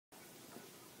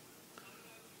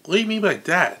What do you mean by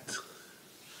that?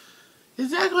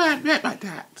 Exactly what I meant by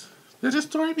that. There's a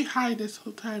story behind this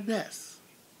whole time mess.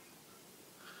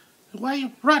 And why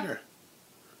your brother,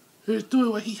 who is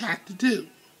doing what he had to do.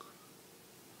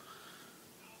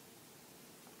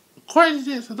 According to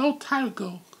this, a long time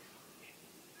ago,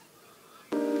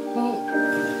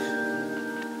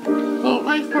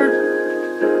 right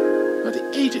for the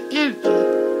Agent Energy,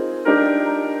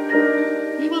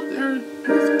 he was there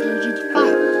his energy to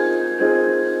fight.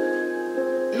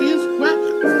 And use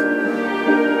weapons.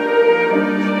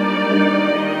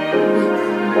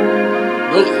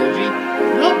 No energy,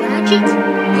 no magic,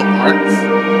 no arts.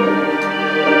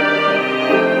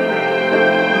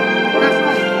 That's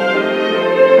right.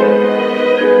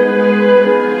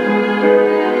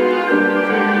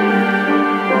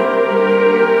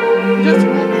 Just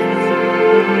weapons.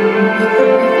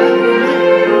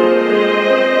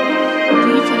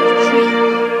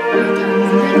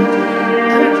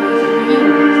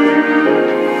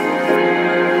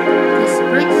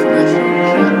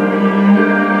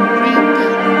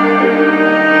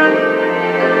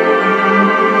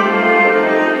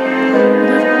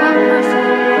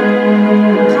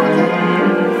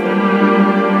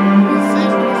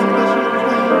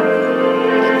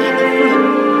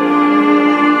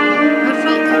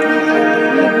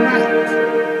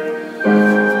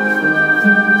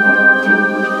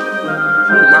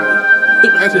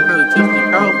 Imagine how intensely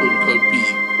powerful it could be.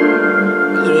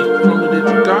 It could be stronger than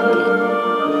your doctor.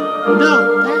 No,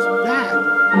 that's bad.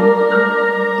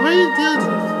 Why you do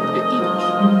this? You're eating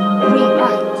real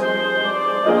right.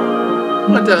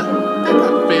 What the? That's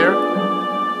not fair.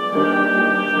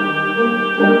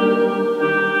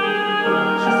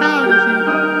 She found that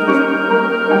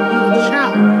you would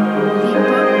shout. You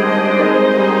burn.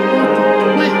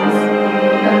 Twins.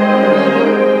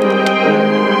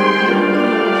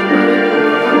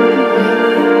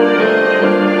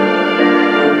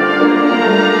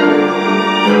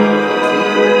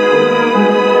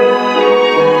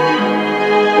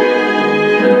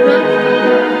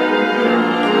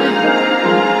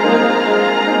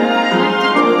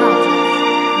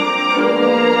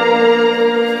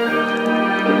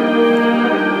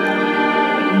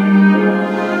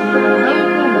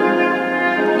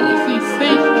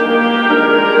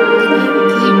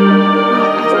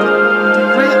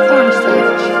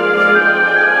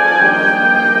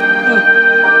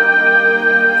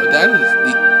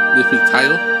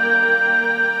 Title.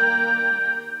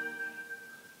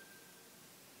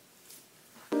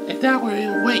 And that where it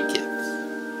awakens.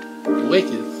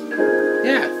 Awakens?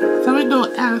 Yeah, something known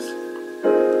as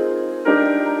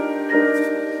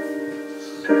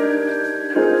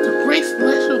the Great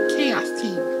Celestial Chaos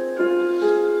Team.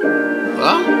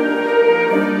 Well,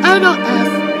 I know as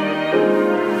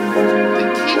the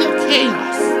King of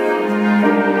Chaos.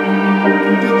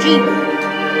 The Jubi.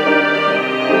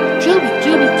 Jubi.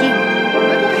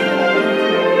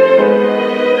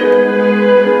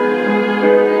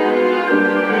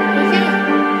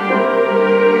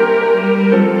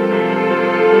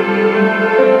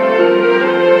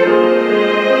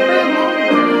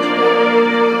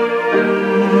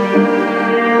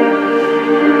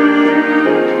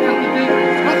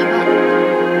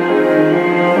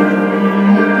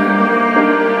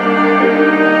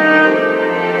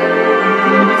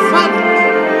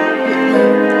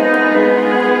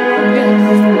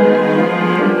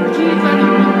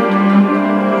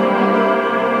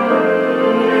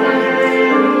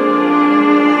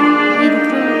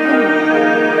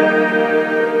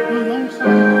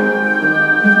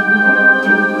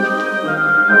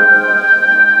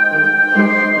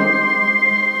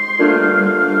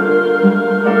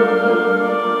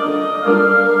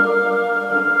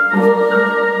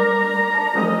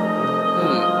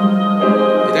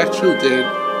 Is that true, then?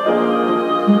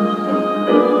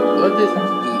 What does this have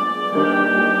to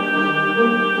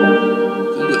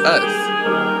do with us?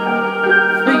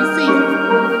 But you see,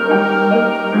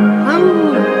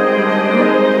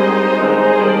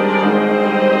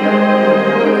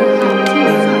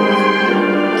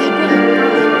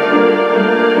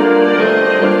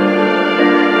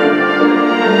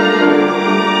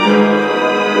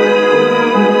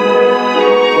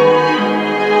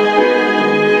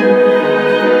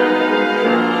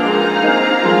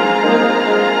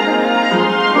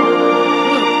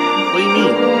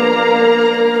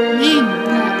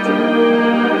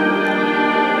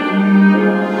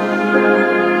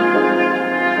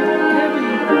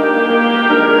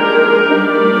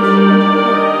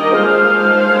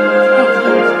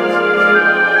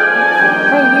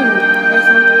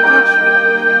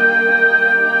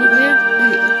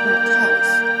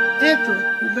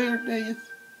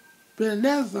 But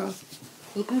Neza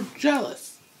grew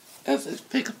jealous as he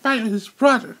picked a fight with his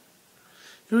brother.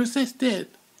 Ever since then,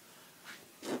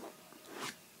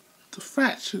 the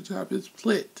fractions have been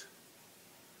split.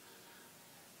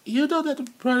 You know that the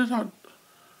brothers are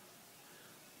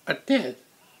dead.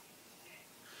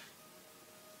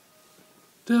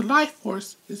 Their life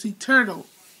force is eternal.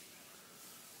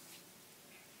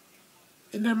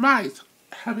 And their minds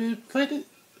have been implanted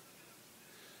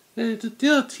into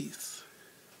deities.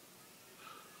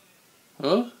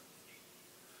 Huh?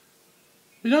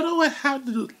 We don't know what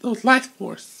happened to those life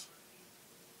force.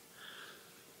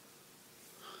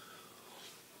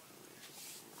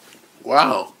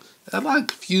 Wow, there's a lot of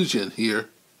confusion here.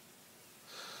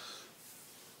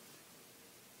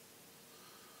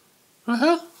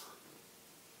 Uh-huh.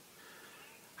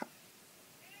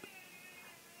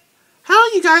 How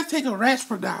do you guys take a rest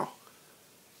for now?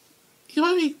 You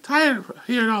might be tired of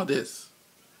hearing all this.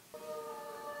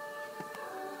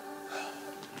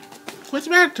 What's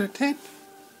the matter, Ted?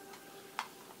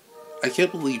 I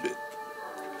can't believe it.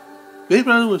 Big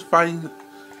Brother was fighting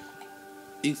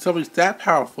somebody that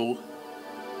powerful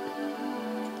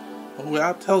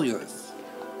without telling us.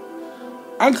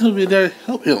 I could have been there to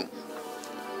help him.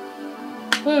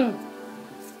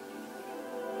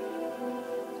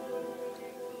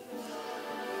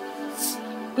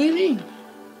 What do you mean?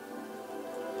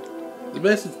 The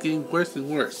mess is getting worse and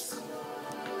worse.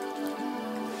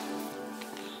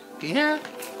 Yeah,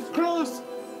 girls.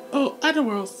 Oh,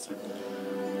 Underworlds.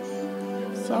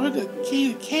 Some of the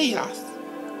key to chaos.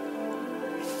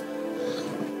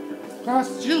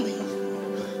 Lost Julie.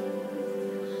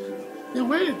 Then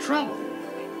we're in trouble.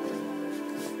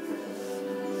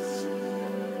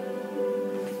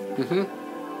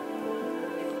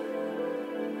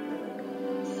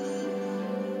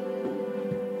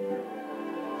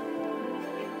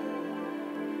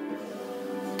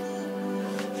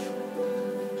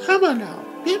 Come on now,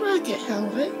 people don't get hell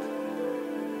of it.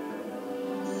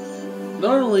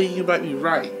 Normally you might be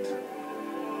right,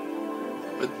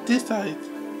 but this time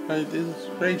this is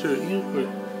stranger you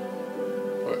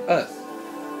for us.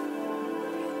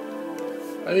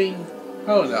 I mean, I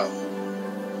don't know.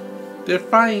 They're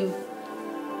fighting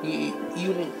the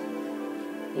evil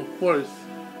force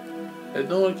that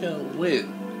no one can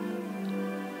win.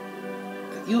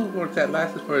 An evil force that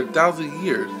lasted for 1,000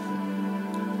 years.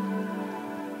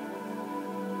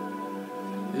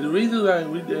 And the reason why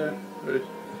we there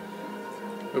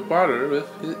for bother with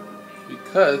it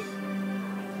because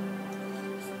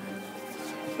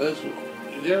us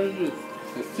there was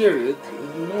considered it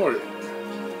and ignored it.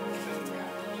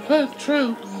 That's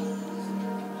true.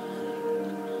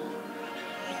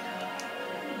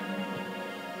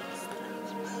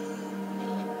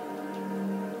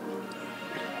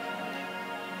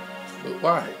 But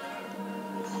why?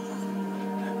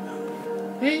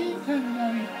 Hey,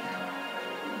 honey.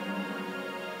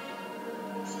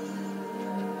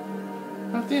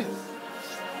 How's this?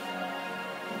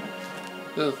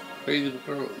 This crazy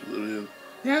girl living in.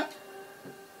 Yeah.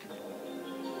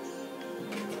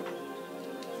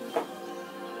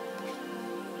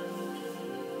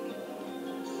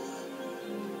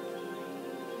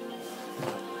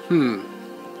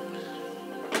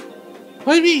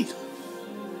 What do you mean?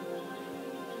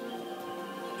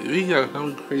 We got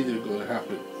something crazy going to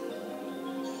happen.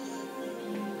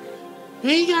 We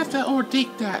ain't got to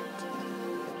overthink that.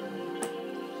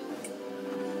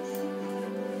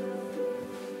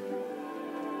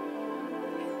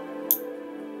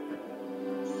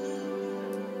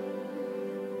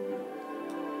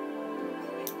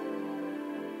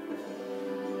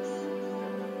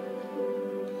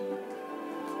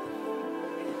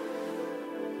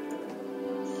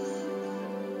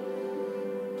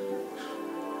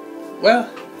 Well,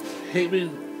 Heyman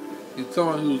is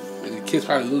someone who's in the kids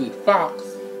probably Lily Fox,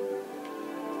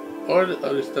 or the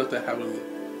other stuff that happened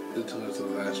to us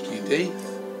in the last few days.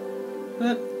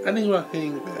 But I think about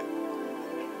heading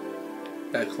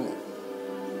back home.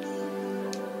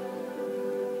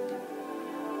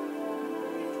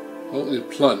 Only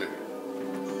plunder.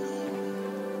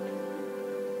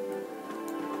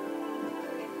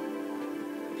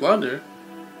 Plunder?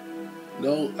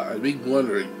 No, I've been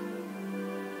wondering.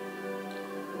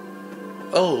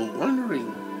 Oh, wondering.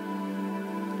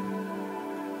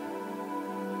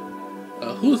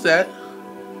 Who's that?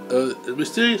 The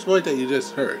mysterious voice that you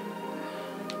just heard.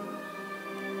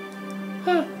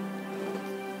 Huh.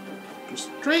 A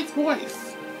strange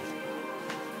voice.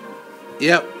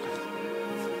 Yep.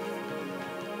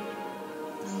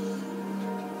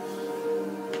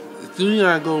 As soon as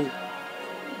I go.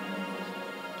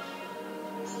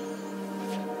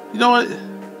 You know what?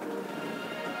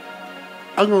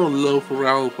 I'm gonna loaf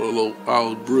around for a little while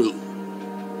and brew.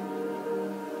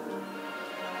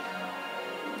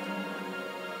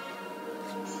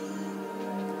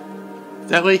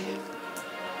 That way,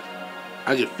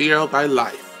 I can figure out my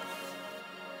life.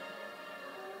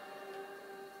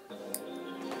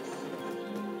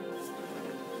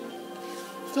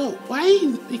 So, why are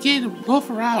you beginning to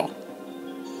loaf around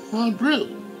on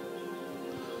brew?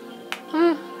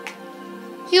 I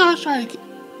was trying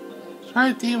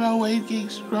to think about ways getting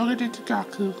stronger than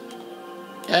Takaku.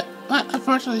 But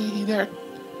unfortunately, he never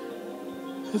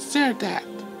considered that.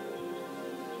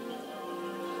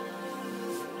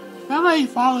 I'm already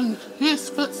following his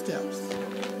footsteps.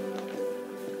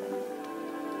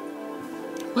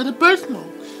 But a burst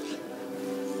mode.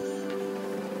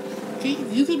 Can you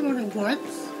use it more than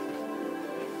once?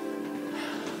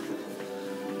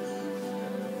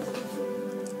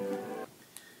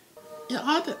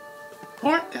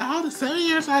 In all the 7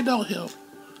 years I know him,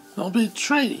 I've been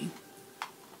training.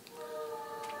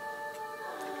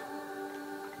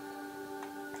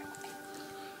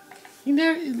 He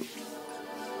never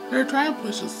tried to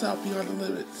push himself beyond the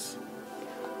limits.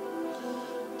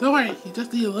 Don't worry, he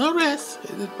just needs a little rest,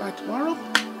 and then by tomorrow,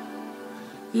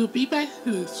 he'll be back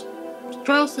to his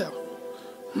strong self.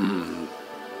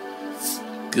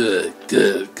 Good.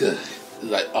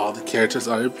 Like all the characters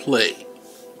are in play.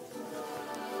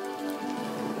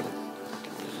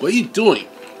 What are you doing?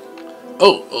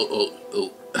 Oh.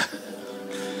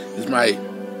 It's my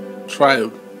try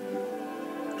to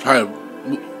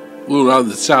move around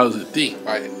the shadows and think.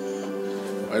 Why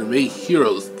the main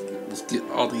heroes just get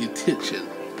all the attention.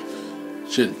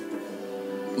 Shouldn't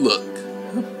look.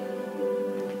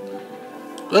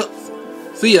 Well,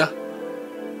 see ya.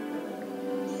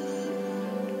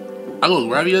 I'm gonna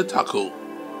grab you a taco.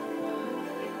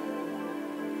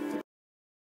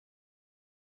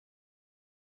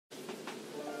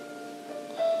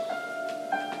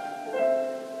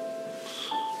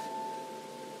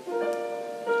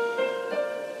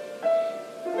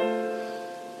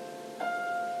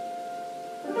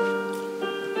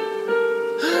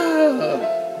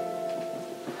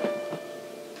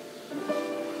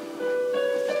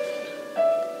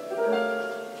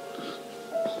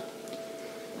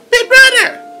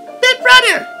 Big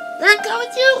brother, can I go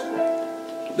with you?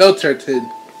 No, Turton.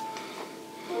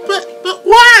 But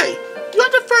why? You're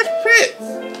the first prince.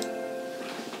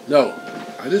 No,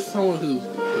 I just someone who's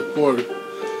born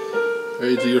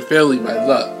into your family by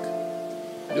luck.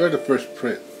 You're the first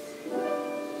prince.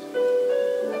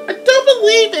 I don't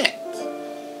believe it.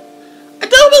 I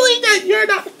don't believe that you're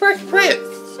not the first prince.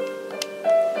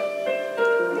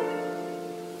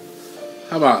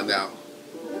 Come on now.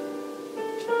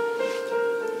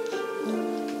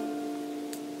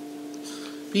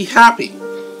 Be happy.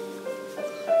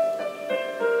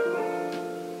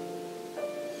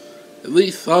 At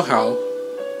least somehow.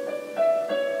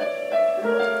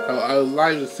 I would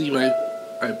like to see my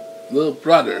little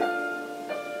brother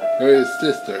or his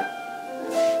sister.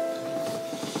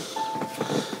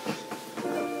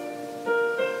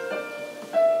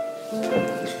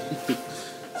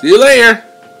 See you later.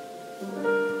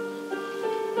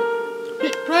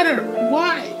 Big brother,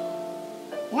 why?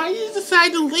 Why did you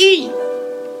decide to leave?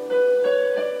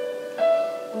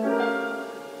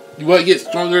 You want to get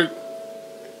stronger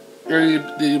than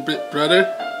your big brother?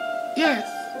 Yes.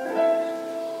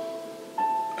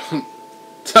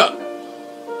 Tough.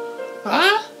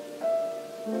 Huh?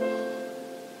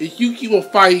 If you keep on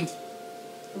fighting,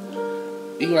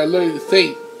 and I learn the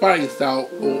same fighting style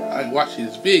when I watch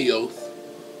his videos,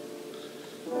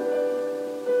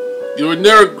 you will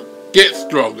never get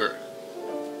stronger.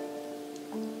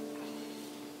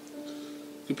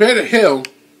 Compared to him,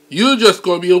 you're just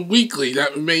going to be a weakling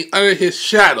that remains under his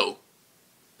shadow.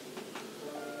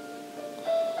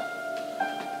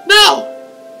 No!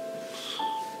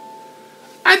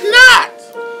 I'm not!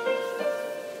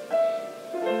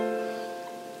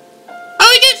 I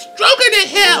will get stronger than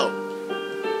him!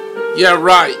 Yeah,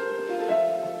 right.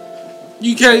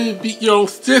 You can't even beat your own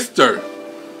sister.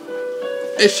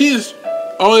 And she's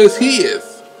all as he is.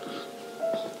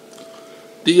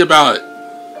 Think about it.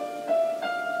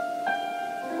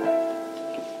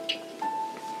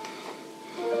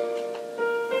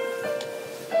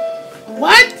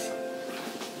 What?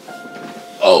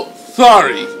 Oh,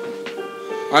 sorry.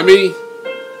 I mean,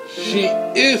 she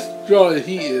is stronger than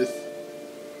he is.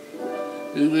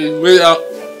 He went out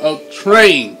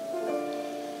trained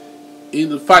in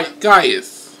the fight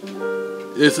Gaius.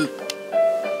 It's a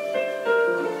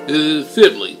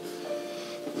sibling.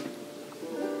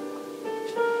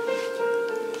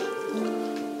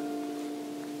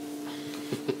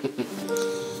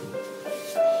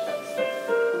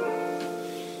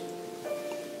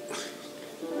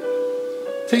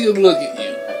 take a look at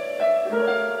you.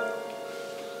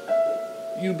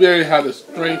 You barely have the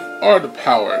strength or the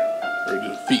power to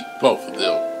defeat both of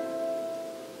them.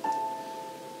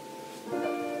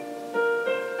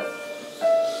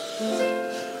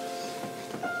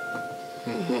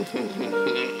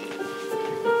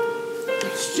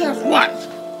 Just what?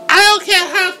 I don't care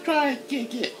how strong I can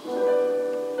get.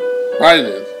 Right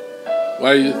then.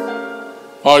 Why you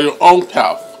follow your own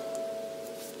path?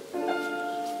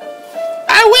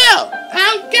 I will!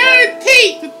 I'll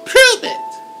guarantee to prove it!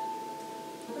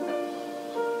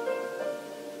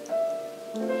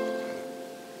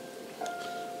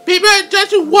 People are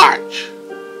just to watch.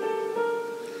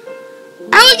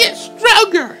 I will get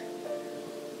stronger.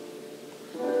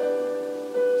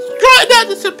 Strong enough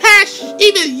to surpass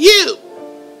even you.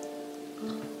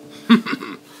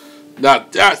 Now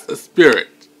that's the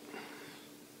spirit.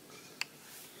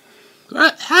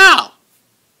 But how?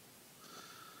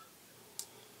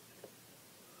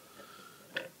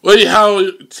 What do you have on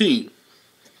your team?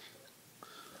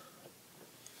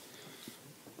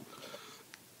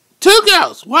 Two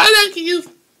girls. One of them can use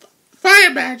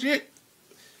fire magic.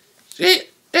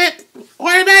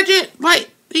 Water magic,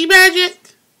 lightning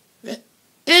magic,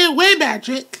 and wind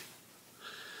magic.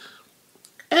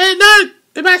 And another,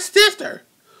 and my sister,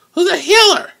 who's a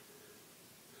healer.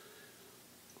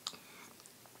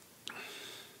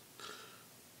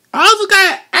 I also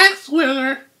got an axe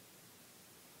wielder.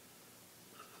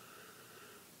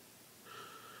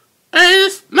 And a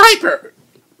sniper.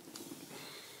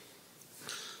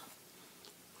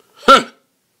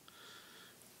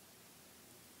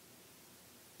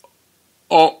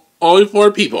 Only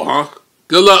 4 people, huh?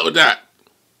 Good luck with that.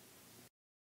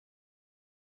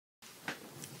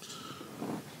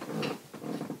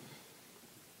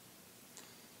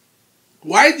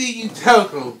 Why did you tell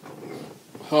him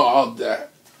all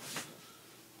that?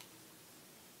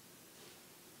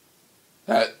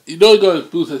 That you know it's going to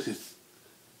boost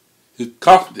his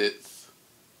confidence.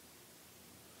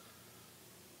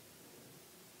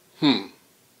 Well,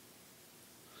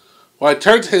 I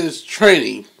turned to his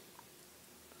training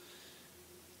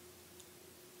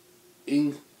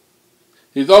in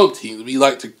his own team to be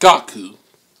like Tagaku.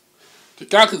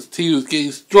 Tagaku's team was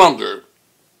getting stronger.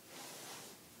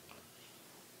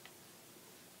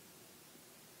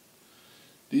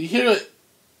 Did you hear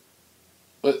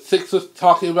what Six was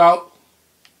talking about?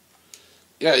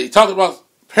 Yeah, he talked about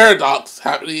paradox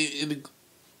happening in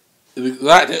the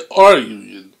Galactic Aura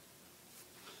Union.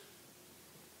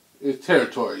 Its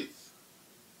territories.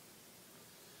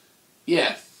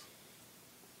 Yes.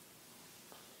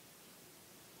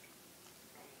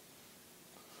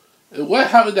 And what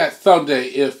happened that someday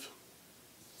if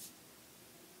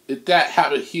that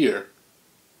happened here?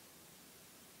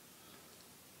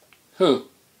 They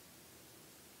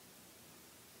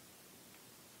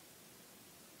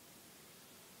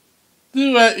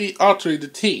might be altering the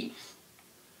team.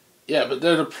 Yeah, but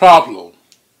there's a problem.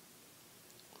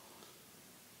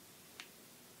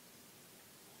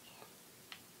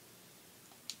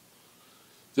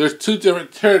 There's 2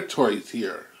 different territories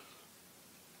here.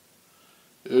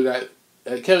 That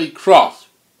can be crossed.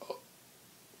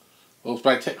 Both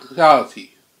by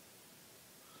technicality.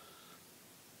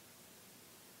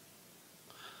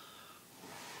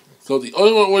 So the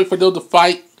only way for them to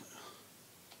fight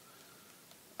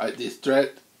at this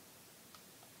threat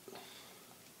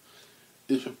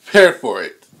is prepare for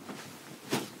it.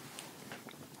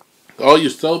 Oh, you're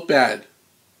so bad.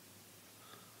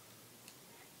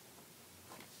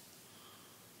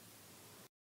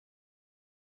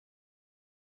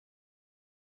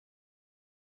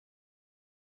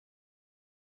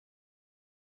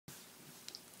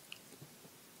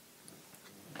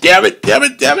 Damn it, damn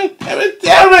it, damn it, damn it,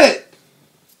 damn it!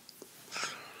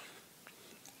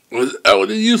 That was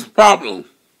a huge problem.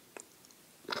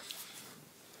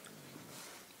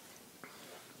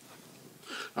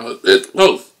 I was this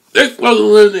close. This close to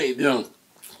eliminating them.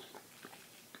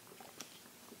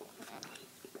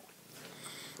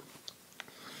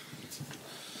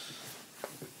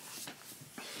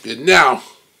 And now,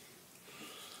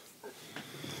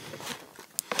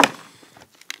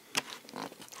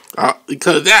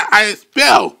 because of that, I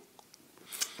expel.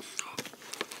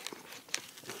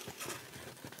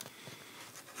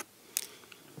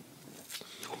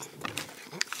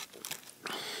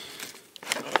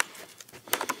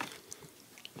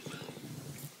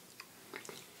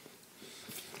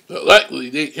 But luckily,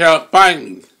 they can't find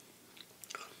me.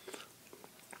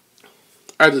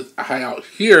 I just hang out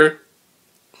here.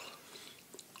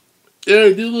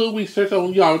 And do a little research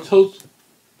on Yamato's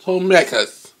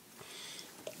mechas.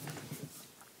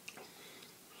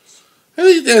 I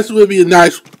think this would be a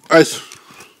nice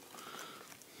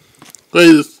way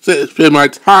to spend my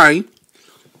time.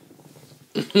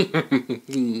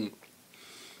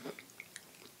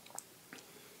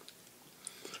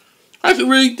 I should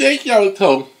really thank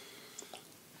Yamato.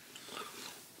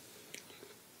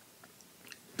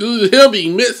 Due to him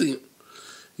being missing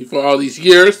for all these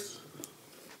years,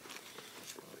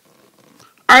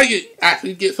 I can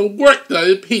actually get some work done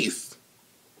in peace.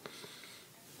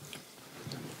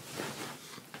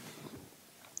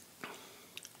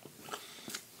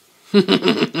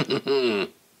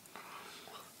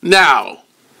 Now,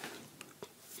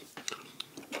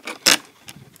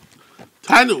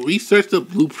 time to research the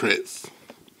blueprints.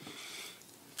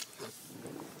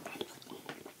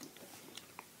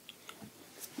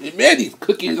 And man, these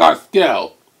cookies are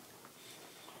stale.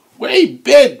 Where he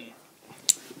been?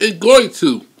 It's going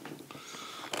to.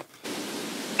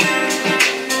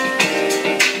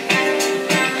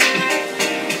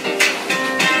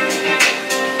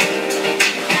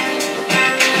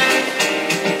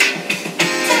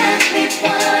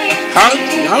 How?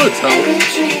 Naruto?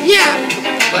 Yeah,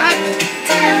 what?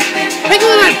 Take a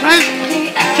look at my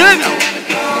journal.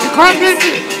 The card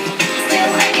message.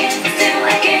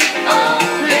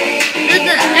 It's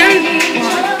the end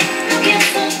one.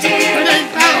 But I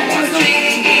thought it was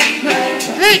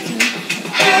thank you.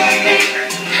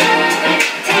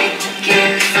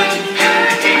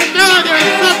 I know there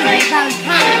was something about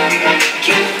time.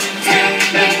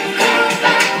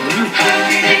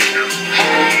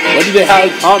 What do they have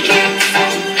in common?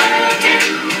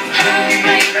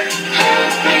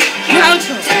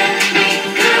 Naruto.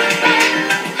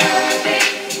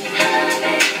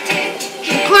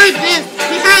 Record this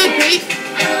behind base.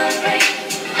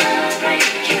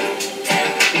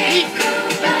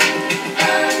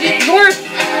 It's north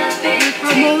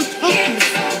from Old Tokyo.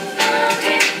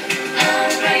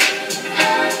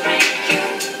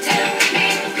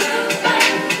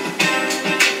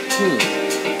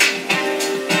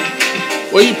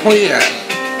 What are you pointing at?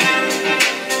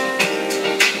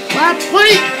 What I'm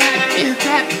pointing at is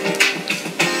that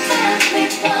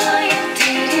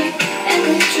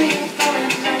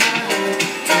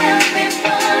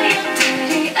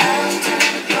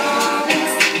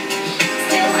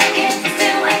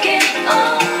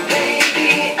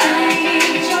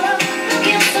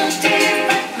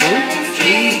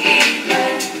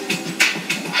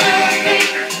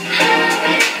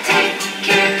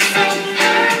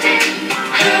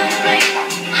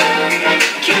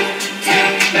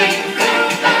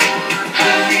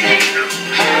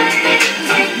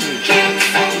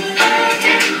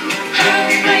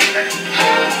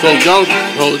So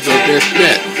Naruto's the best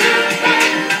bet.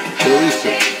 For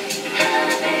research.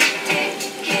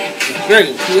 It's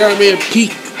strange. He hasn't made a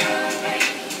peak.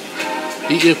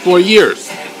 He did 4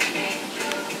 years.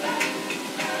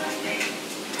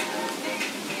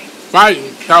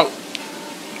 Fighting out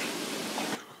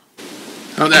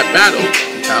that battle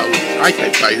without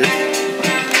I-type fighters.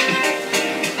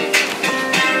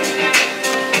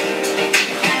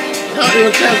 No, it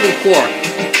was that before.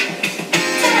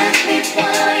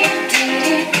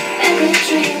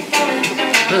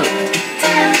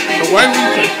 So why did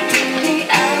you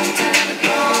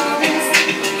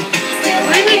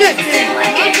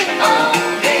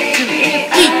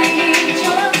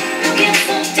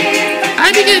I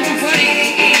began to worry.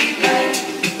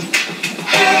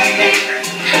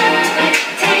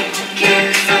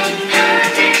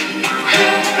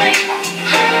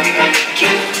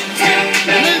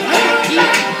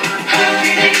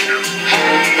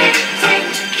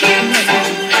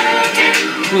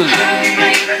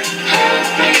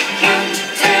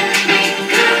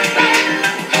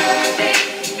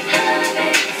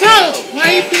 So, why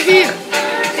are you here?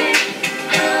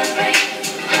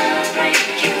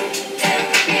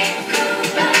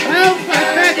 Well, I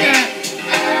bet that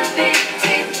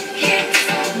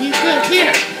you could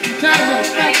hear. You talk about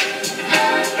that.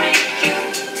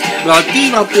 Well, I think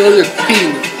about building a team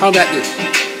to combat this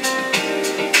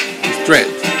threat.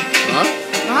 Huh?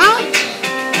 Huh?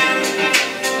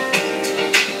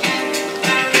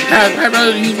 I'd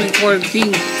rather usually form a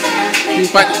team to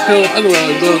fight the kill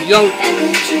otherwise those young.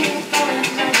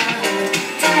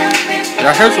 I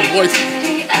heard some voices.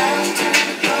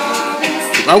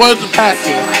 If I wanted to pass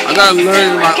them, I gotta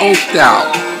learn my own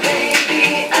style.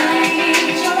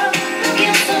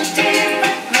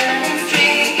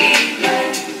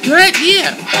 Good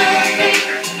idea.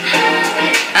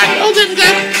 I know this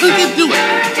guy who can do it.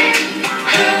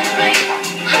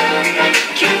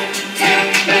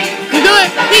 You know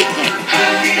it? He can.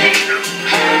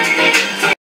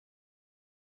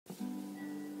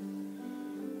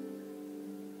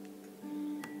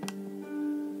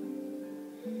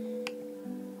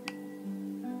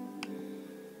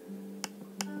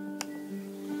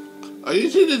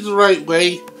 this the right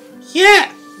way.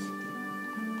 Yes.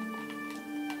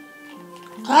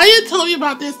 Kaya told me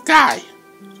about this guy.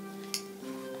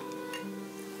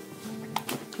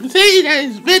 He's saying that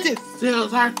his business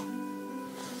skills are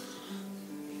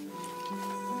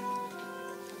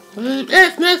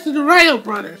that's next to the Rio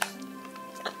brothers.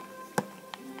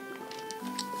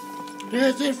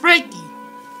 There's Frankie.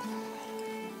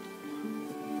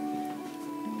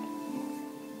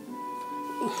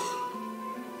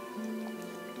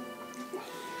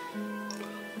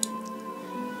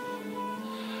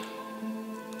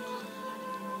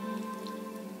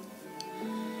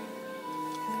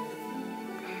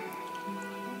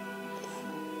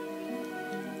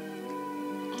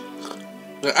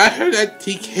 I heard that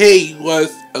TK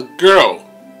was a girl.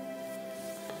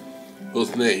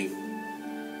 Whose name?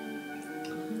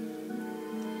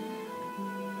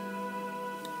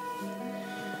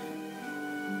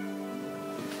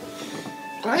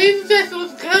 Why is that so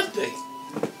disgusting?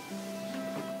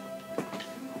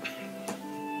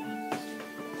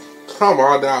 Come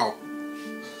on now.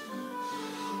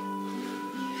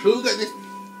 Who got this?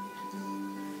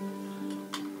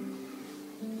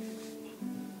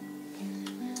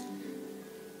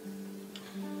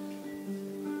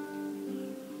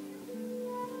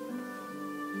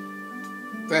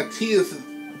 That T is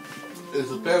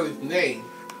Isabel's name.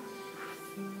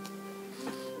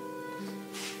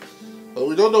 But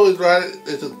we don't know if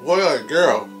it's a boy or a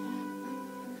girl.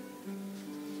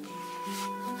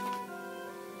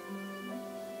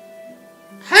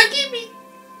 How can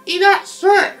you not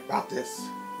sure about this?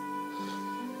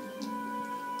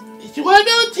 If you want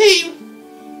to build a team,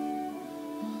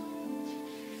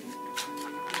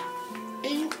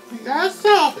 and you gotta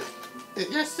solve it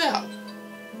yourself.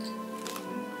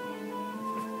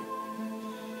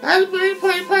 That's a very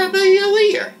important part of being a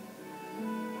leader.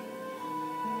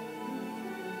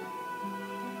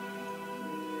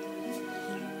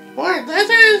 Or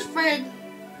Lester and his friend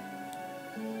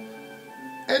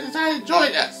and decided to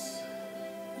join us.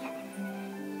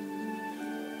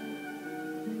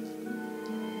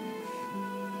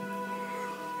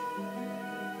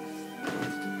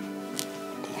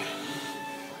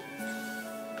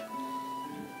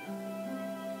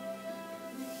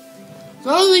 So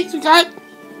at least we got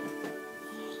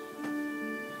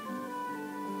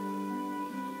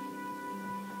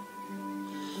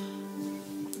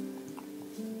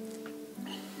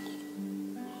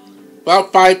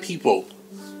about 5 people.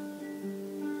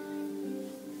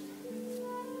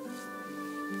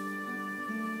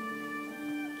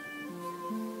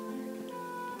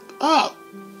 Oh,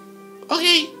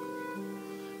 okay.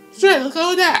 Sure, let's go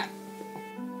with that.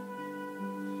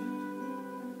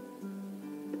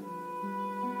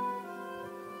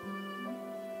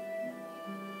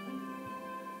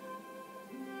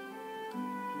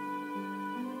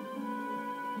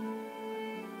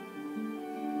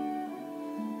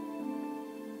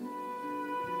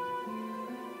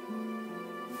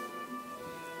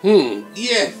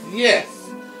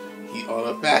 Yes. He on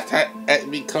the fast at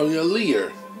becoming a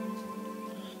leader.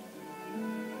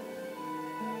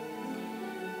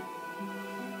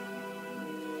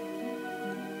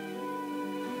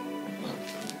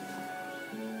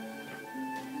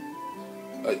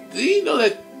 Do you know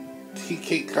that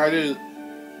TK Carter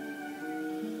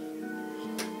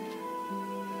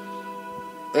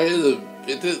is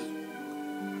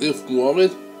this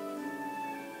woman?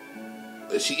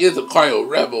 She is a Cryo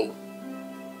rebel.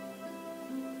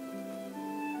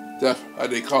 That's why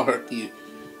they call her the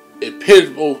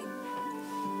impenetrable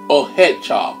or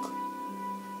hedgehog.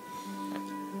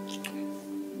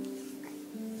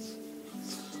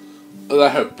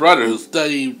 Like her brother who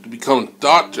studied to become a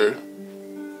doctor.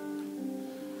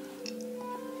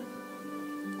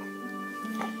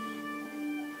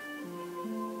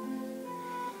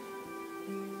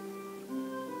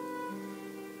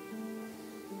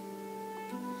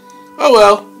 Oh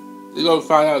well, you're gonna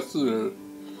find out sooner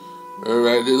or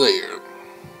later.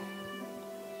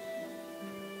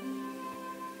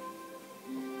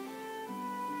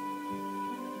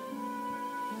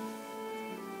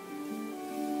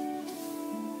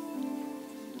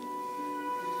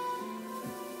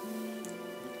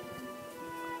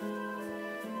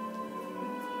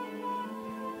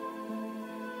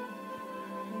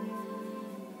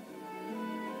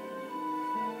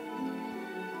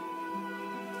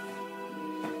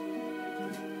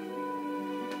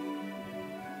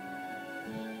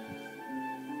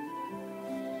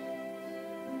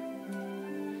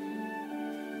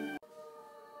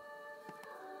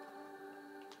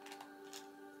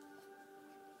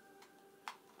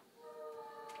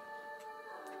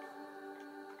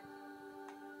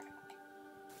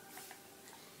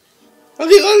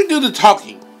 Okay, let me do the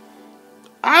talking.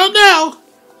 I don't know.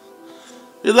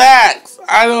 Relax.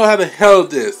 I know how to handle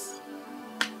this.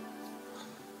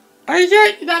 Are you sure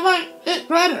you're not my big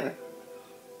brother?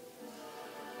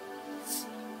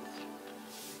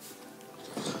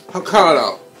 I'm coming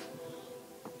out.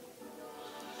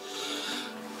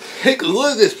 Take a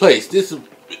look at this place. This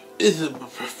is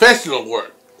professional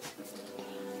work.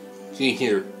 See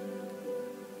here.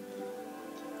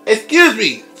 Excuse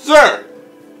me, sir.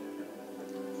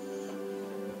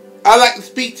 I'd like to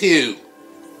speak to you.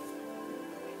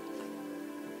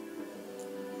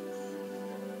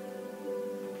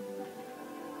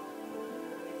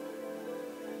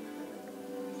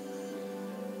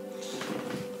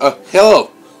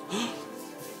 Hello.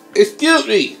 Excuse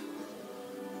me.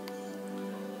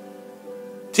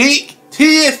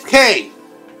 TSK.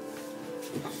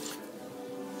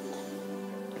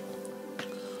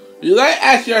 Would I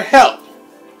ask your help?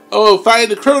 Oh,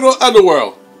 find the criminal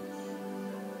underworld.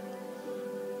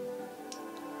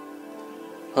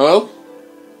 Huh?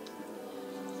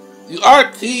 You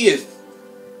are T.S.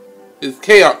 It's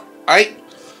chaos, right?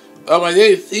 My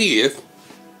name is T.S.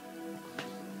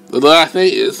 The last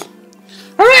name is...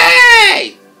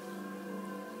 Hooray!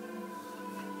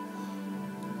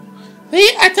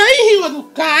 See, I told you he was a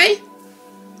guy.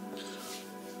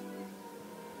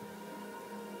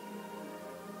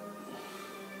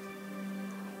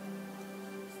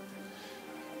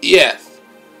 Yes.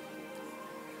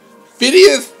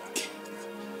 Phineas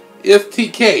is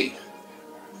TK.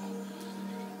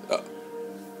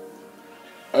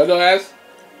 I know as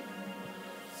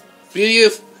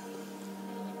Phineas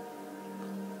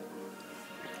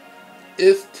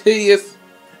is T.S.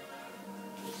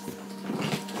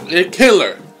 the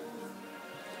killer.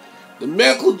 The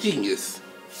medical genius.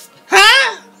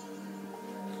 Huh?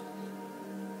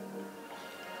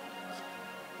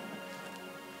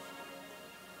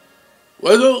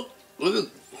 Was it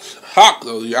hawk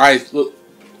though? Your eyes look.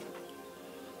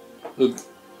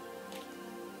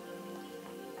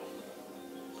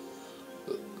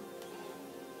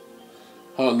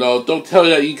 Oh no, don't tell me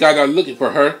that you guys are looking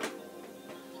for her.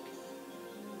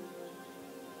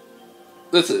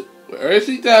 Listen, whatever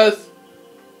she does,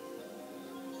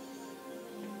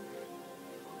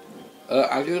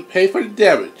 I'm gonna pay for the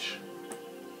damage.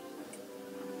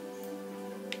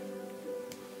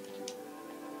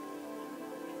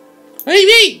 What do you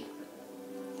mean?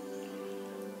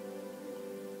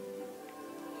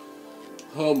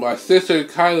 Oh, my sister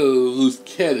kind of loose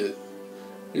cannon.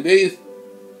 Her name is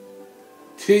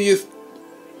T.S.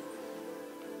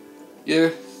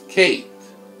 Yes, Kate.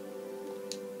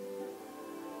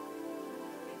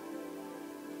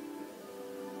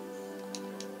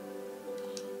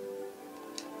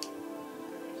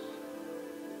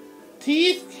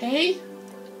 TK?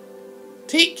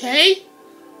 TK?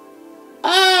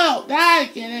 Oh, now I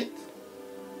get it.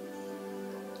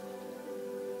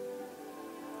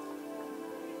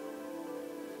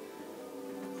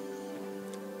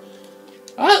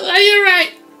 Oh, you're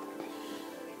right.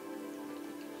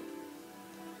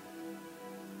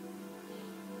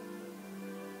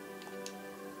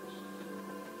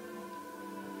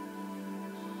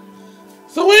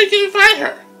 So where can you find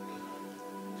her?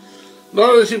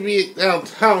 Normally she'd be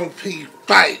downtown P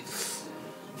fights.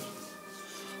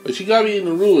 But she gotta be in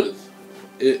the ruins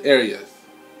areas.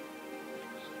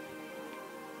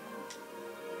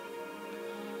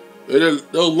 Where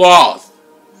there's no laws.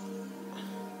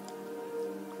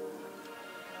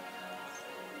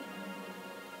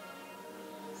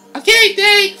 Okay,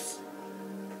 thanks.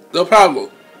 No problem.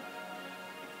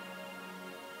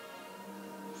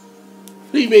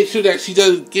 Please make sure that she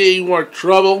doesn't get any more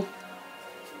trouble.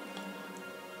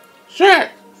 Sure.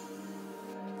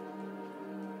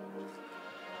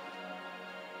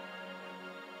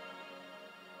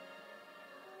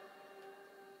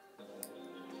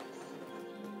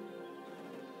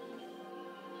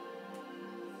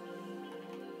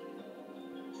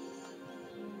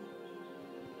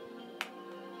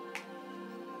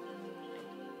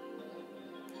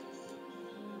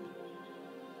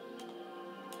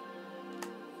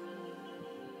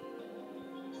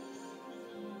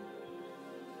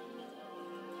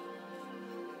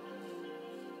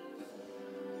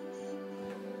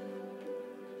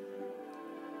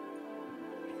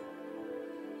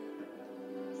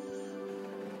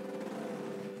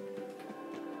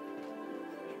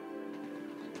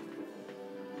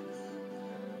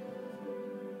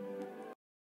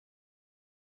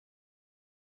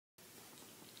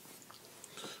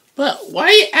 But why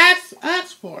you ask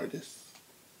us for this?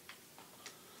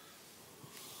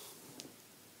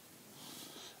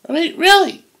 I mean,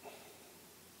 really?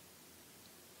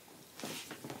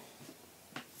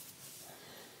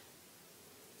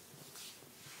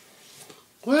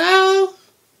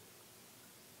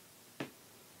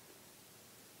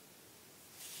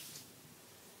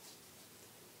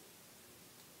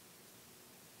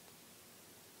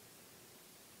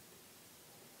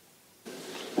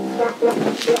 Here's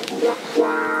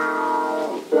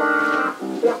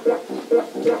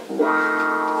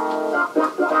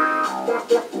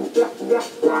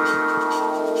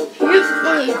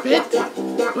the bedtime,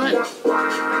 but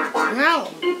now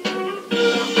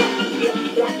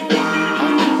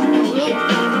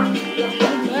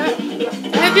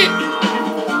and it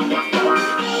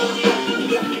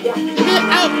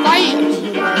out fighting.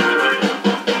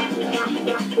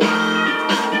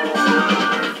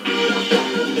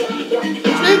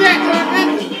 Say that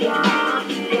happened.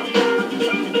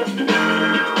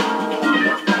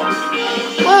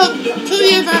 Well, 2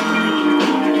 years after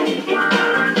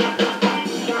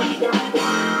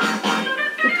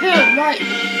the pair of light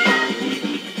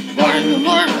born in the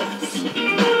Mormons.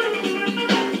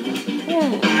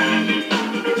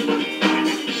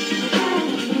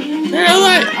 They're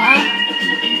like,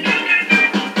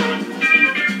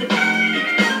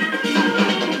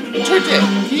 Church it.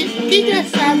 He just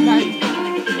sounds like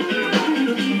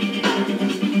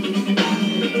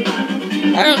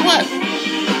I don't know what.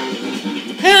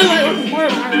 Apparently it was more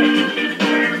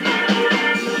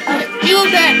you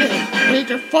back there.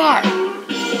 Major far.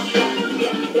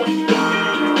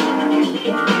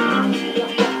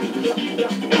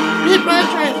 Big man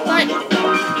trying to fight.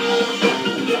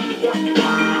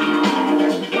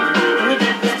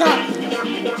 Stop.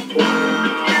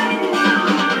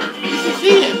 You can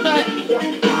see it, but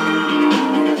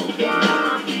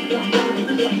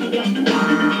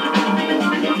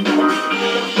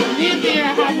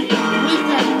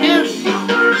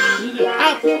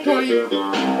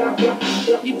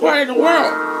be part of the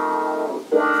world.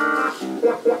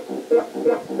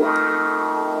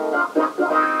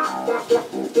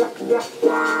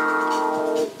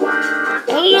 I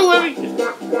don't know where we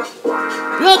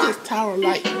built this tower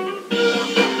light.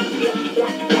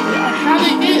 How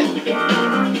they did it.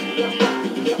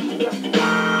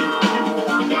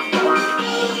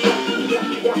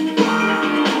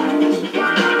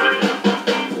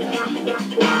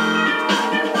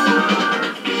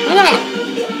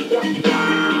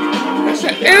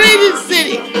 They're in the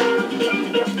city.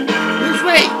 This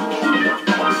way.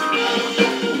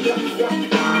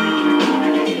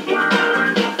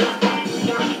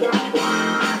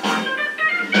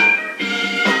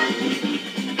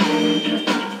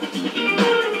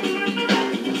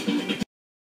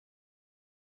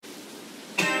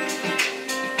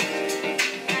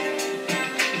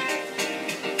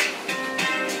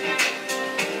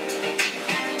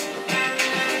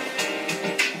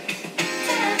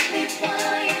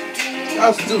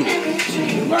 That's stupid.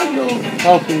 If I know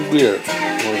something weird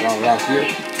going on around here.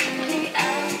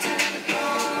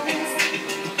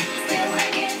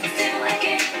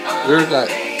 There's that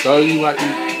tell you what you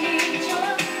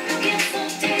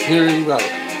hearing about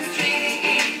it.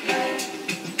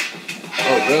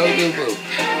 Oh, there's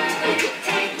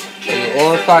the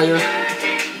oil fire.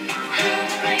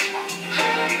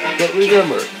 But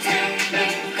remember,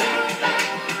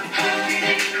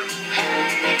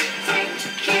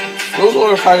 those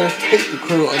oil fires hate the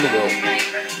criminal underworld.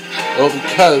 Well,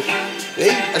 because they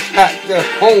attack their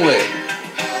homeland.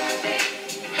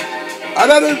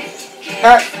 Another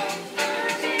attack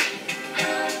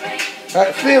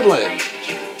Finland.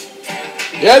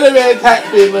 Yeah, they may attack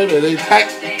Finland, and they attack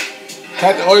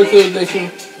the oil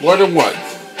civilization more than once.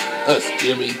 Us,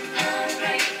 Jimmy.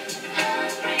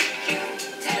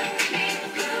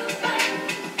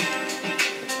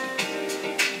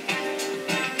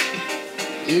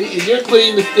 You're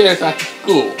cleaning the stairs after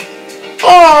school.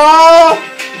 Aww!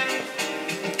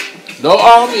 No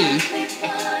army.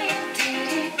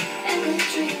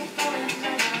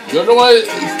 You're the one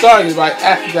that started by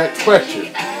asking that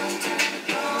question.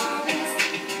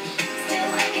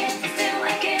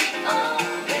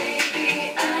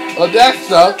 Oh, that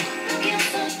sucks.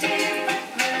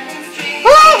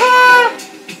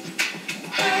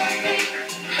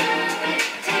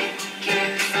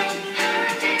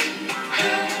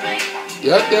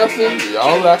 Yep, Nelson, we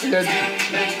all laughing at you.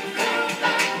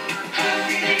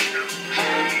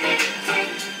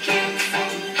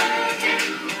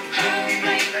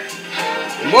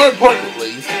 And more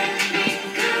importantly,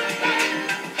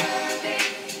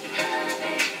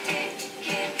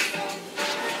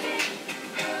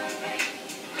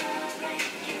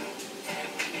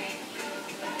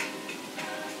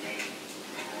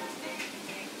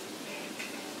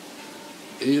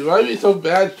 it might be some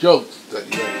bad jokes that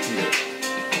you don't hear.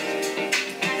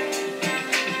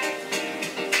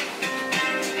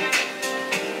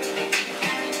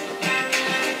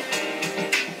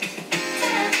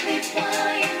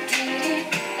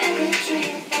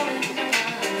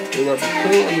 There might be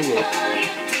two on the roof.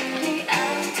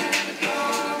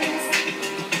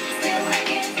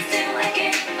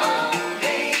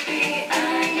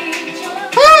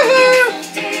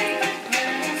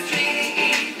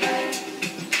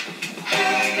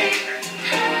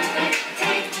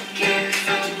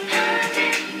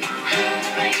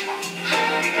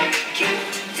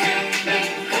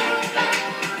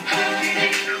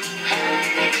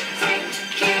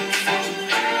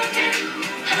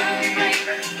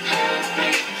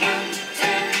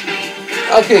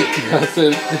 Okay,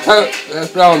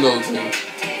 that's brown nose thing.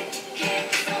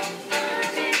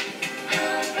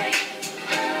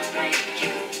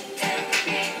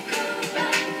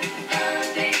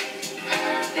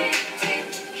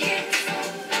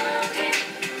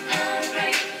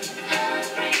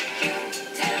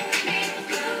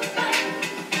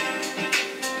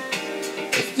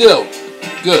 Still,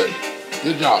 good.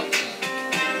 Good job.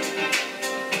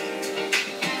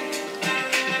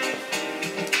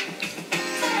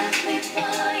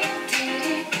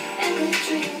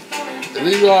 At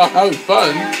least you're all having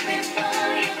fun.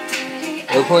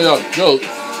 We're putting out jokes.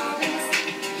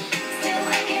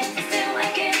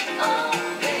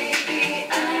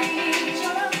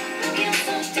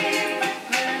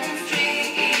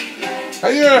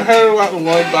 Have you ever heard about the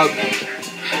one about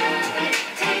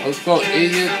some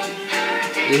idiot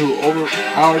who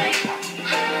overpowered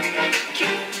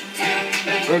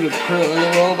the criminal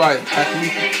underworld by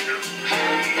attacking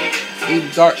the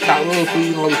dark capital,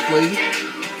 including all the slaves?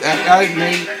 That guy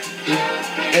made his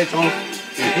head on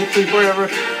in history forever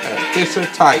as Fisher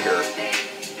Tiger.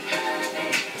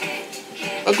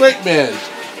 A great man.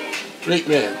 Great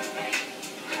man.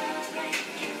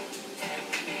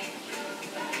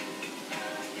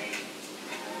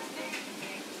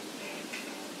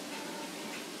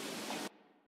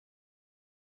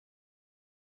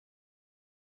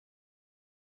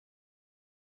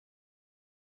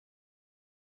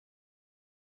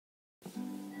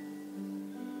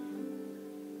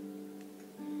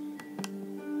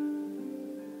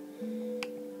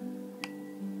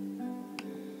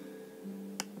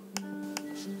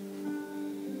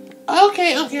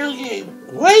 Okay.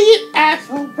 What you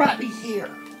asshole brought me here?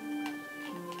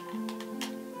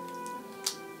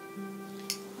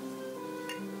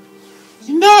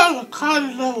 You know I'm a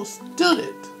college level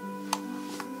student.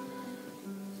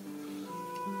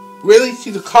 Really?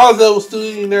 She's a college level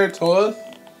student you never told us?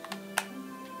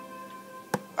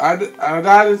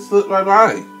 That just slipped my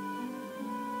mind.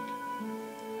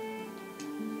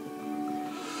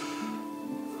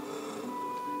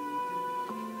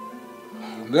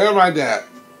 Never mind that.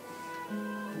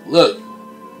 Look,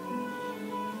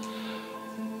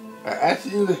 I asked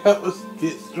you to help us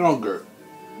get stronger.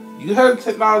 You have the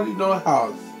technology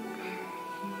know-how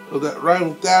so that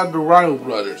rival down the Rhino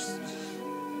Brothers.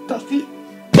 Don't you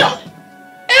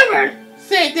ever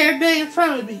say their name in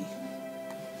front of me.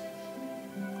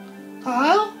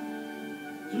 Huh?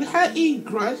 You have any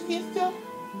grudge against them?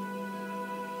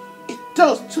 It's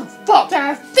those two fault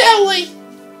our family!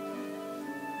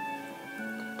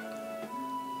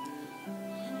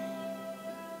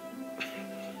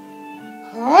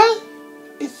 Huh?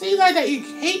 It seems like that you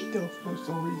hate them for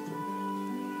some reason.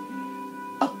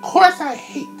 Of course I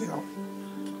hate them.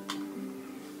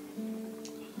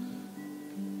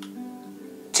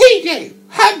 TJ,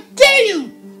 how dare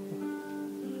you?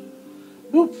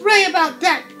 You pray about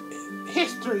that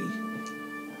history.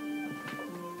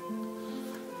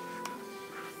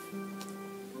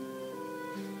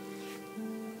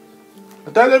 I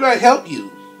thought it might help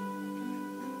you.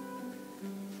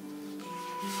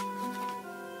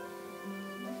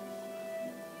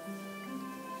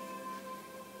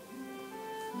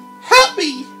 Help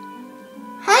me?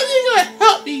 How are you gonna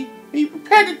help me be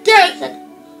prepared to dance and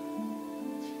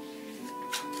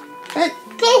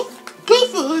go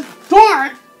for the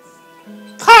dark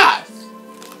cause?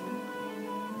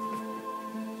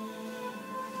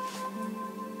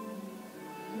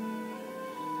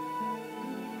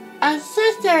 And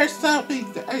since there is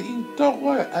something that you don't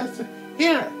want us to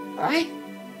hear, right?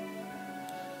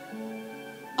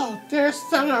 Oh, there's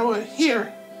something I want to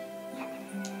hear.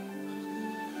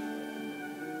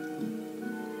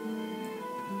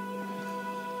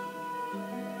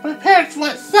 My parents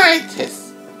want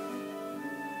scientists.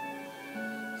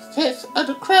 Scientists of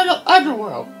the criminal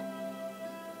underworld.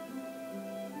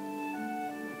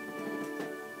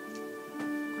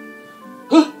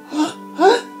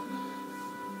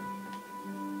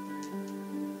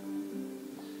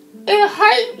 They are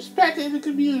highly respected in the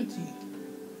community.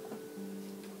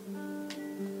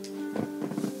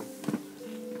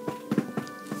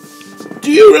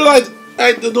 Do you realize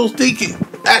that those things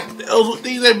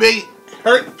that may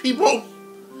hurt people?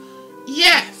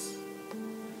 Yes.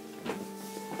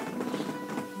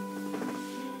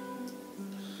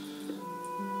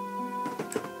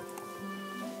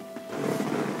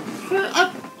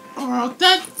 Or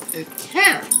doesn't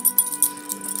care.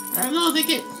 I know they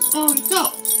get more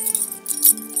results.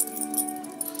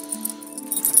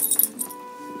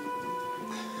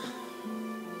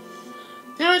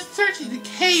 They're searching the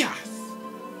chaos.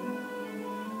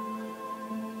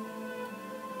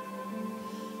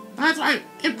 That's why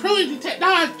improving the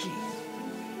technology.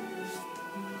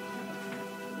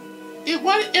 It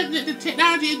wasn't implement the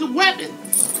technology into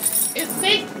weapons. It's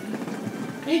safe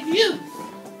in use.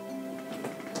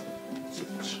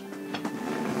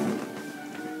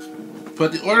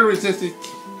 But the order resistance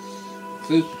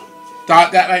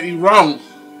thought that might be wrong,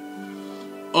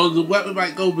 or the weapon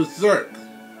might go berserk.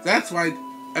 That's why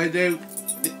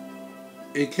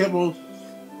it kept on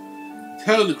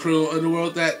telling the crew of the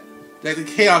world that the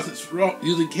chaos is wrong.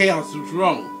 Using chaos is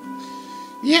wrong.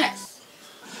 Yes.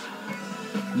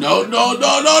 No, no,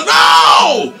 no, no,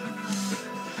 no!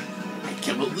 I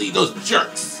can't believe those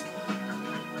jerks.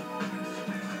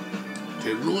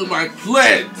 They ruined my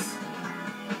plans.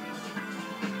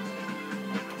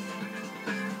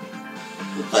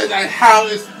 The plans I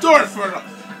have in store for the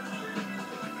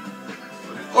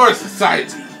Order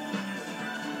Society.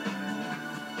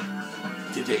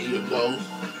 Did they even know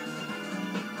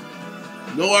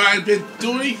what I've been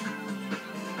doing?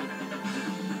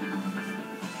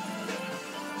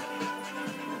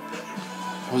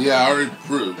 Oh yeah, I already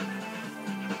proved.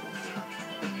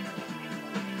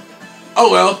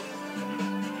 Oh well.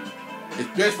 It's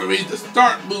best for me to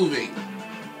start moving.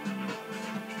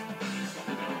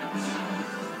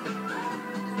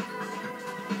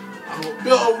 I'm gonna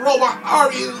build a robot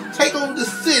army and take over the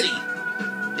city.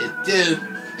 And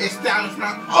then establish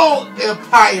my own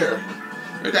empire.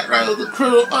 Or that right of the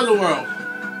criminal underworld.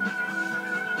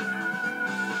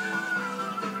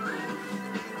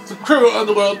 The criminal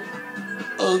underworld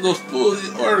of those fools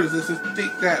in orders that just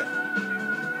think that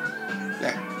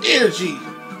energy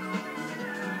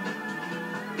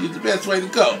is the best way to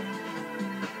go.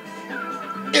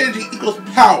 Energy equals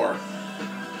power.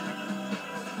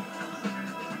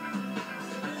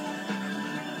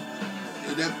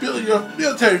 And that building your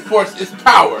military force is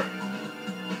power.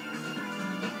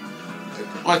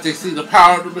 And once they see the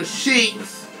power of the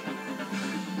machines,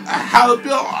 how to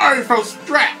build an army from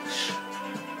scratch.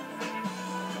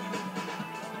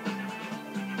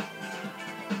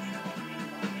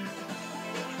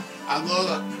 I'm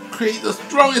gonna create the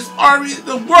strongest army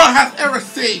the world has ever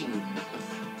seen.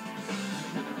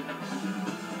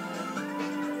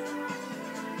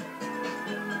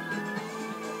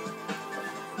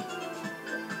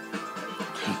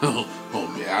 Oh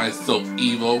man, I'm so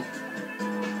evil.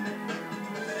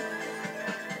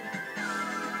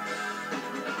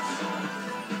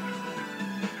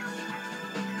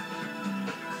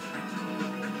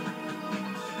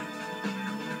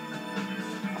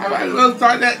 I might as well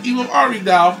start that evil army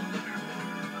now.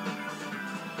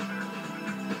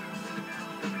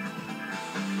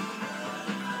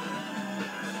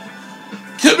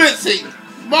 Commencing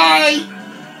my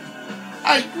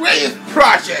greatest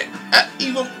project at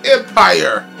Evil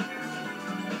Empire.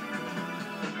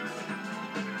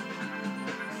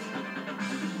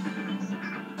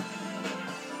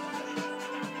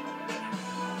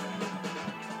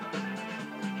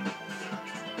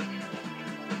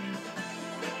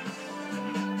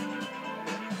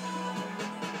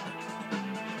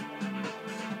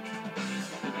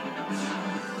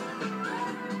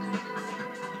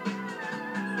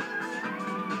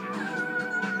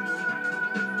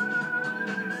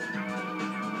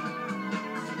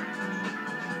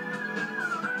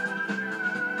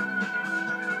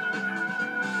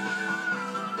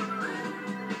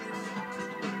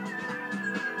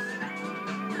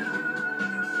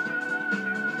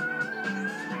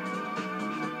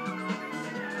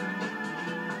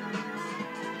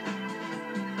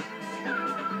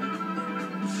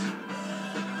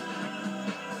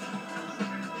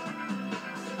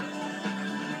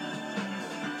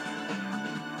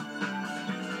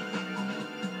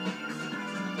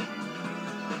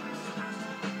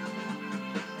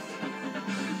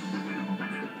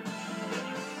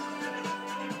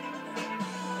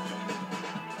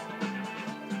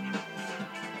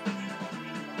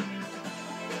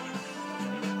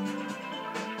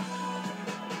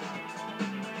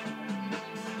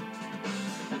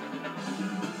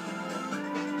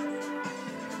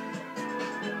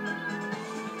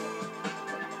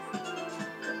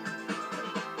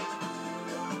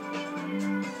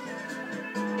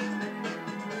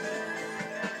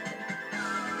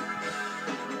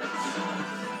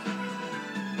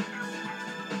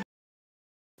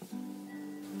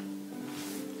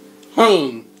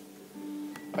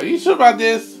 Are you sure about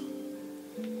this?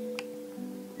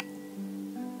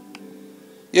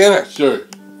 Yeah, sure.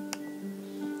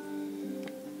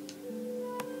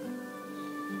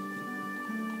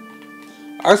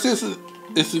 I see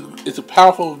it's a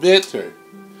powerful inventor.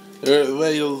 He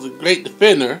was a great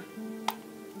defender.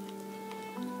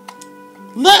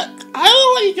 Look, I don't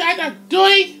know what you guys are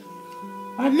doing,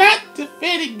 I'm not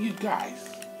defending you guys.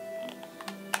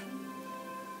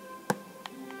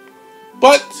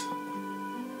 But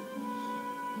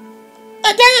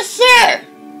Lieutenant Sir,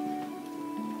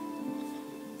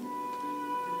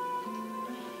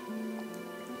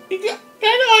 you're the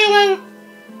only one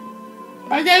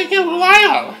I think you can rely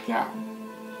on right now.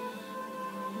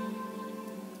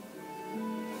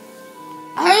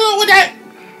 I don't know what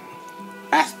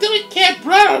that stupid kid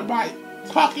brother of mine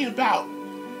talking about.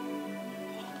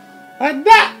 I'm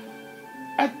not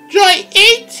a Joy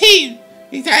 18.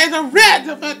 He's as a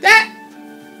random for that.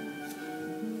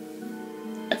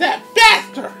 That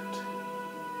bastard.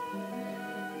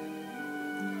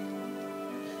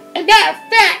 And matter of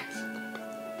fact,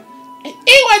 if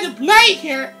anyone to blame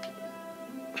here,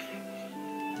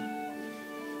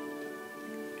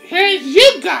 here's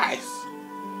you guys.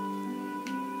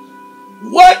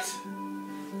 What?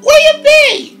 What do you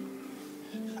mean?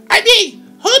 I mean,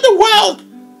 who in the world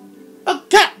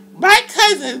got my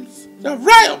cousins, the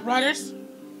Royal Brothers?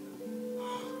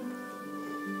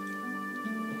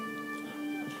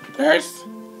 There's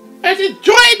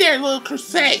enjoying their little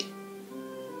crusade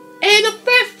in the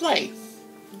first place.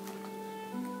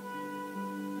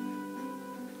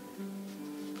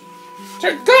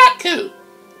 Tengaku.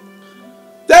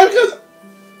 That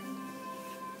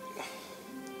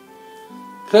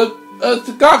because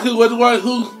Tengaku was the one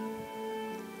who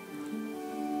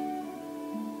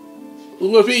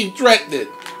was being threatened.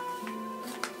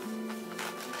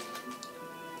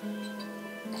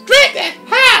 Threatened?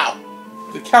 How?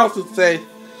 The council said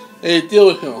they deal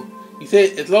with him. He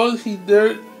said as long as he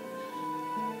did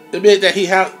admit that he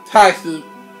had ties to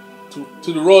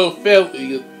the royal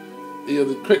family of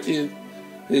the Christian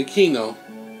kingdom,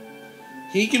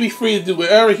 he can be free to do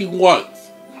whatever he wants.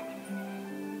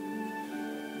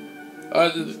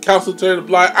 The council turned a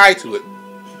blind eye to it.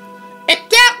 And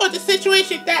that was the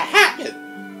situation that happened.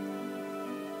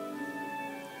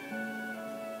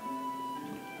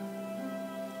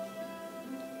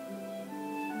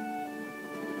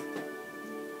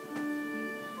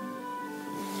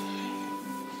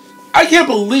 I can't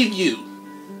believe you.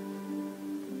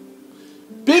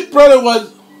 Big Brother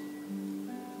was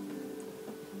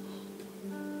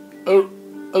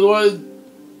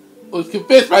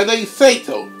convinced by Lady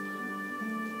Sato.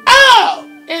 Oh,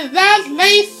 and that's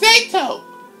Lady Sato.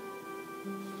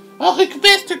 Oh, he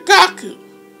convinced Tengaku.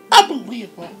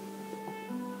 Unbelievable.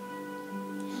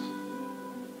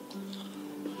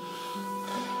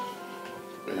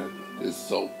 Man, it's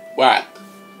so whack.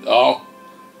 Oh.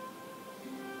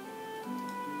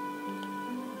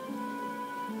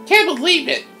 Can't believe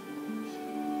it.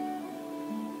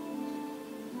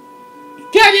 You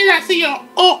did not see your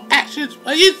own actions,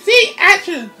 but you see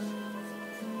actions.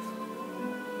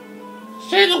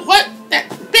 Showing what that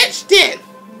bitch did.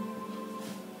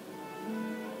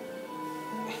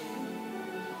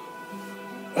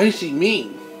 What does she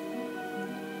mean?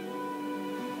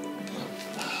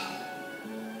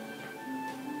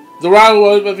 The rival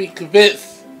one must be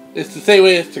convinced it's the same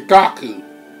way as Tengaku.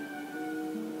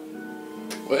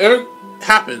 Whatever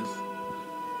happens,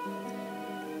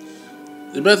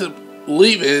 they must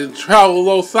leave it and travel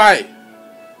alongside.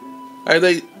 And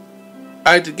they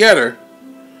together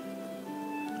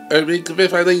and being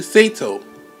convinced by Lady Sato.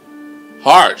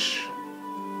 Harsh.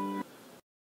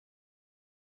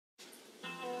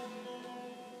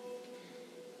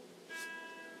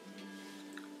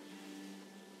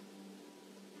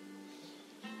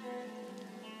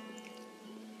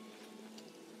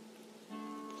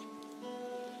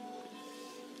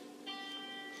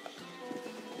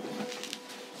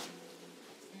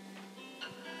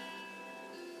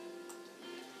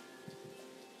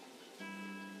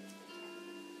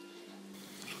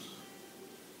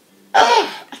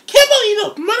 I can't believe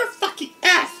those motherfucking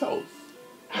assholes.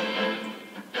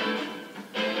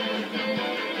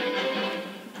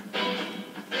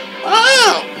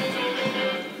 Oh!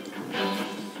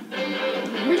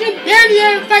 We can barely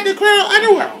ever fight the criminal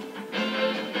underworld.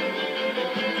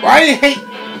 Why do you hate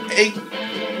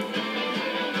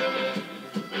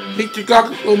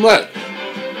Tengaku so much?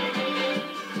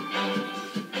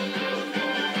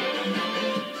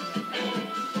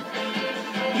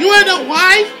 You wanna know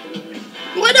why?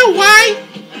 You wanna know why?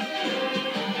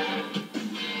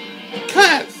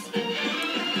 Because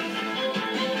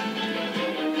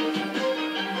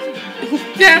it was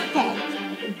their fault.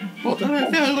 Both of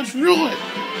their family was ruined.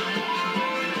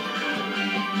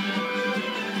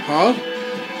 Huh?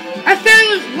 Our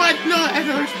family was once known as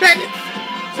a respected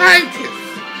scientist.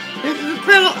 This is the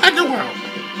criminal underworld.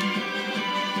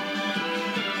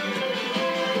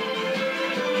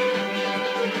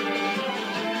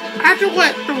 After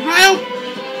what? The royal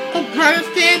brothers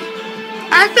did,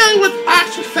 our family was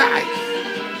ostracized.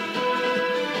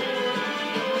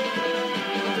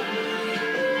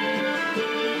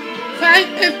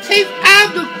 And chased out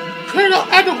of the criminal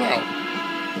underworld.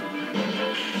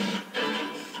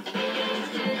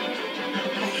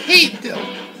 I hate them.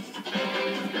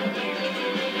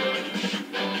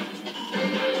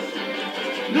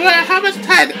 No matter how much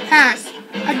time passed,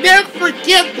 I never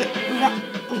forgive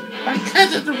my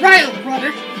cousins, the Riley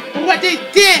brothers, for what they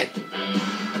did.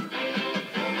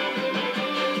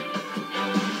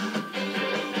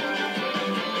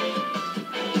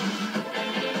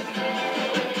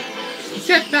 It's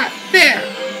just not fair.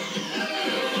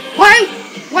 Why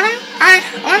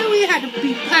we had to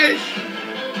be punished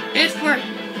is for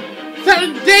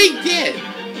something they did.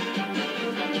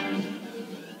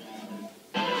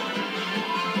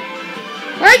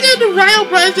 Why did the Riley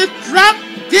brothers just drop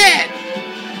dead?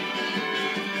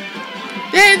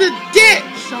 They're in the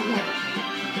ditch somewhere.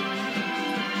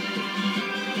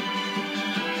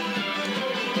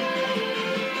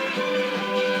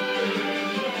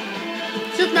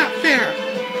 It's just not fair.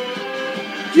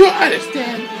 You don't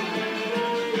understand.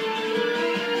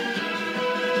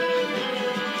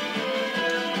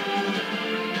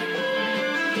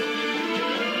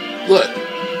 Look,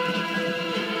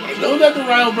 I know that the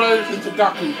Riley brothers and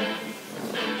Tadaku,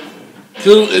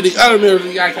 June and the other members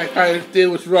of the Yaikai Fighters did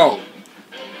what's wrong.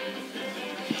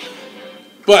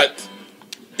 But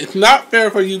it's not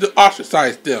fair for you to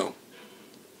ostracize them.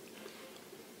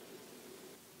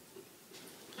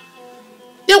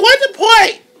 Yeah, what's the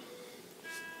point?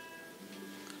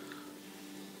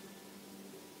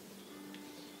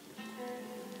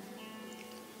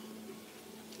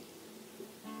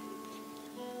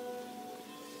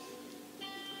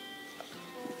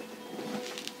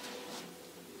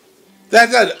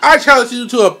 That's it. I challenge you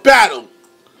to a battle.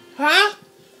 Huh?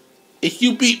 If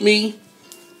you beat me,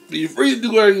 you're free to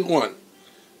do whatever you want.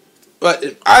 But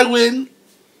if I win,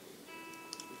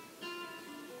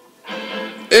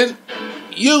 and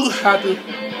you have to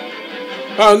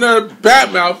have another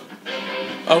bad mouth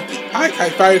of the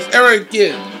Yaikai Fighters ever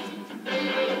again.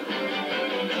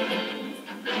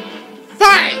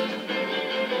 Fine!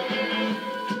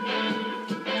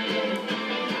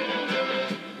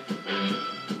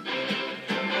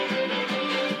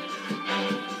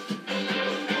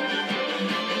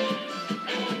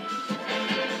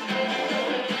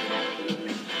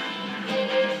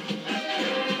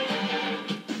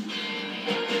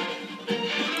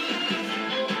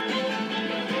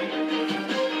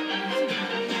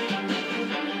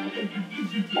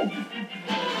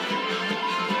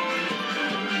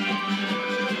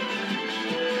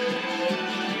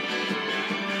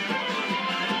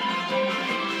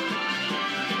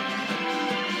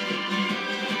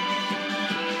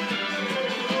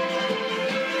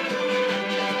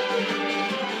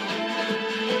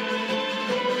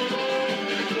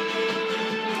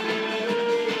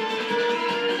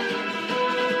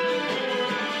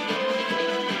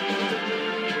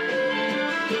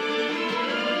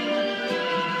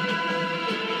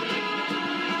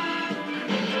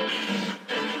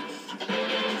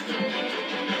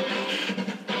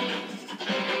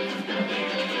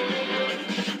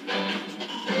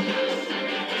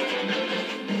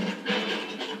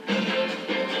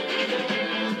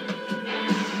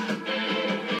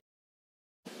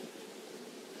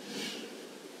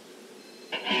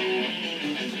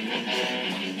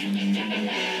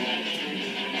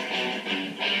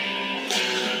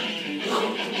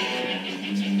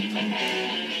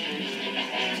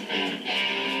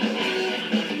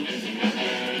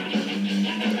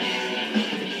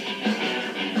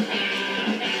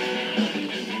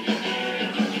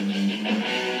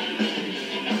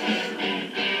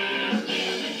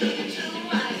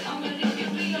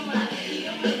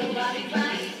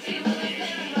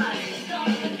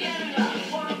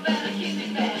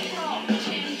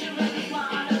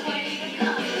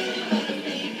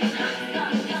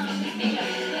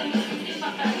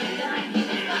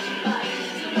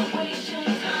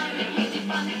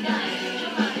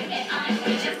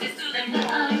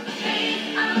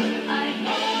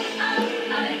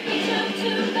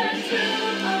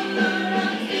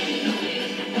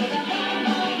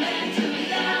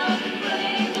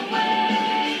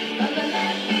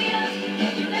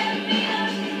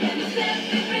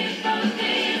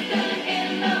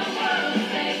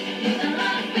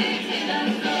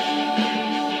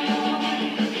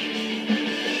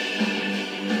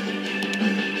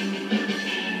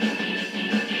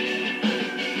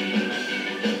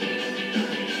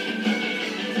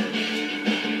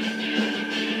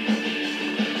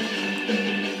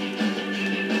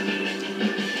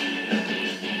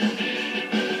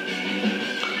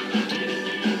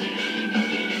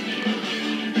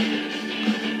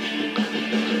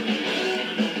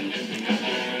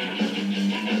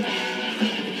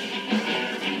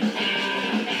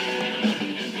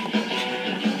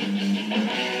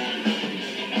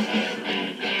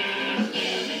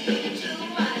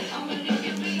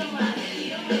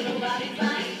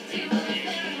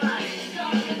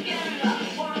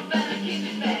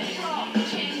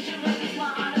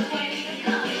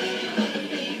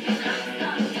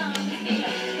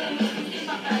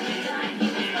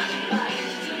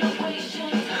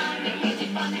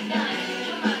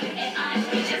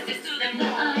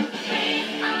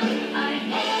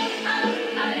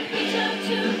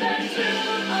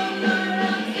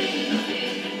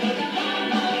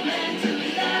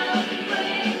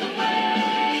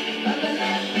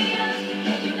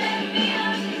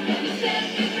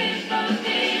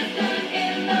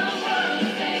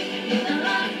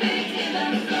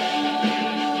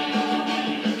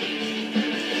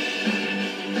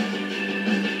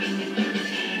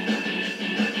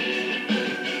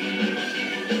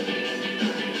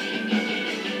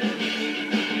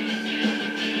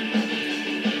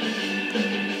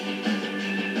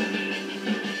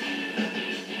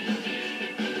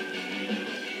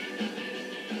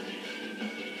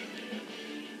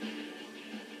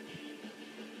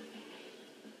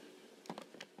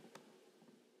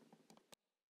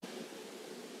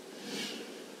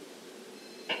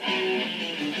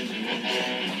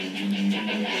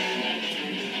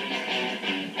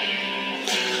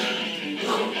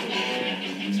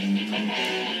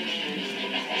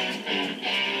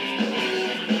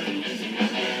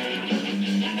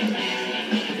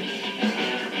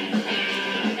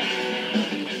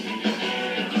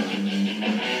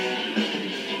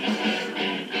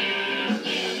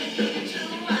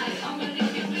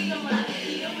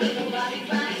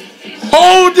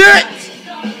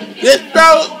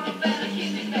 misspelled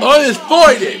or is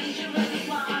voided?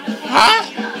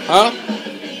 Huh?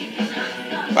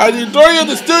 By the authority of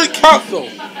the student council.